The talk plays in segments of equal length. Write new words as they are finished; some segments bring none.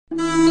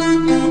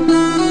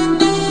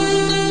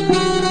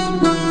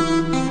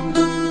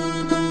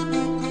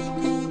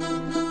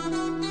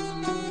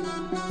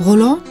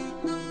Roland,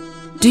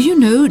 do you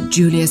know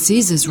Julius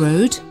Caesar's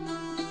road?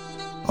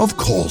 Of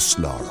course,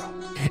 Lara.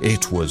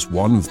 It was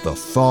one of the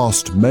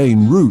fast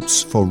main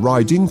routes for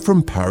riding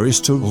from Paris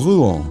to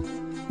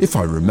Rouen. If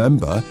I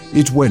remember,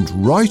 it went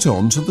right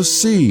on to the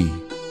sea.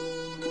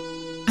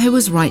 I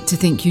was right to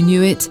think you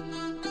knew it,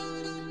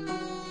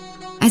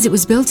 as it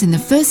was built in the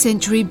 1st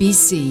century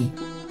BC.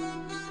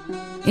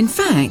 In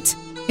fact,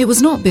 it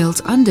was not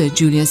built under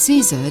Julius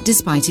Caesar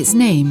despite its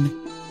name.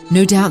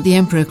 No doubt the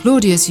Emperor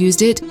Claudius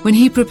used it when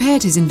he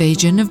prepared his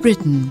invasion of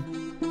Britain.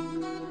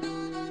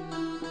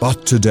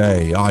 But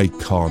today I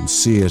can't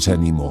see it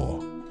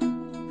anymore.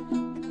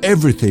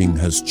 Everything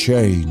has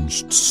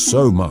changed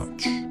so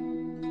much.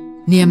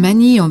 Near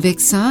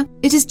Magny-en-Vexin,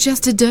 it is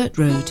just a dirt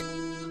road.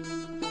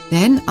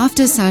 Then,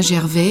 after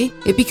Saint-Gervais,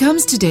 it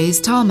becomes today's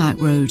tarmac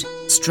road,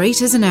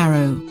 straight as an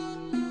arrow.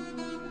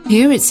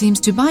 Here it seems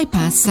to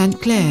bypass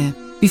Sainte-Claire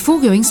before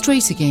going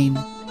straight again.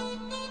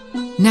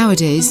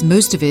 Nowadays,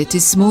 most of it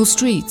is small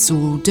streets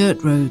or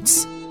dirt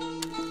roads.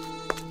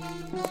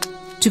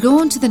 To go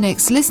on to the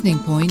next listening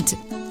point,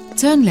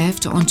 turn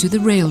left onto the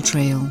rail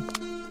trail.